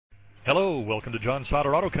Hello, welcome to John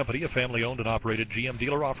Sauder Auto Company, a family-owned and operated GM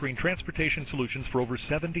dealer offering transportation solutions for over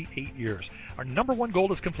 78 years. Our number one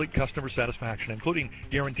goal is complete customer satisfaction, including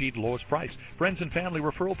guaranteed lowest price, friends and family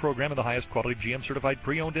referral program, and the highest quality GM-certified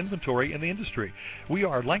pre-owned inventory in the industry. We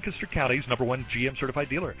are Lancaster County's number one GM-certified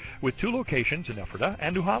dealer, with 2 locations in Ephrata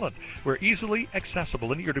and New Holland. We're easily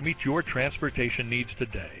accessible and eager to meet your transportation needs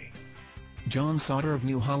today. John Sauder of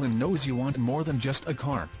New Holland knows you want more than just a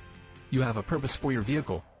car. You have a purpose for your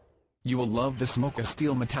vehicle. You will love this Mocha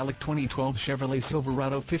Steel Metallic 2012 Chevrolet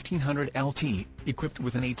Silverado 1500 LT, equipped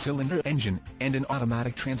with an 8-cylinder engine and an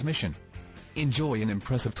automatic transmission. Enjoy an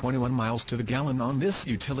impressive 21 miles to the gallon on this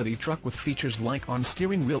utility truck with features like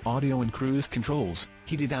on-steering wheel audio and cruise controls,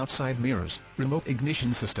 heated outside mirrors, remote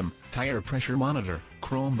ignition system, tire pressure monitor,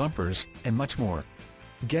 chrome bumpers, and much more.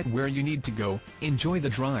 Get where you need to go, enjoy the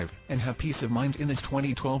drive, and have peace of mind in this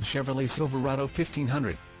 2012 Chevrolet Silverado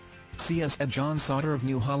 1500. See us at John Sauder of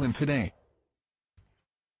New Holland today.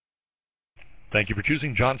 Thank you for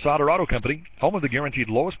choosing John Sauder Auto Company, home of the guaranteed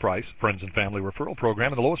lowest price, friends and family referral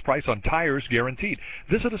program, and the lowest price on tires guaranteed.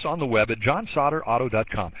 Visit us on the web at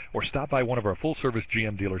johnsauderauto.com or stop by one of our full-service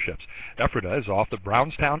GM dealerships. Ephrata is off the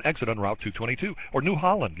Brownstown exit on Route 222, or New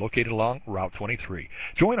Holland, located along Route 23.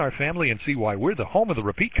 Join our family and see why we're the home of the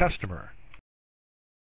repeat customer.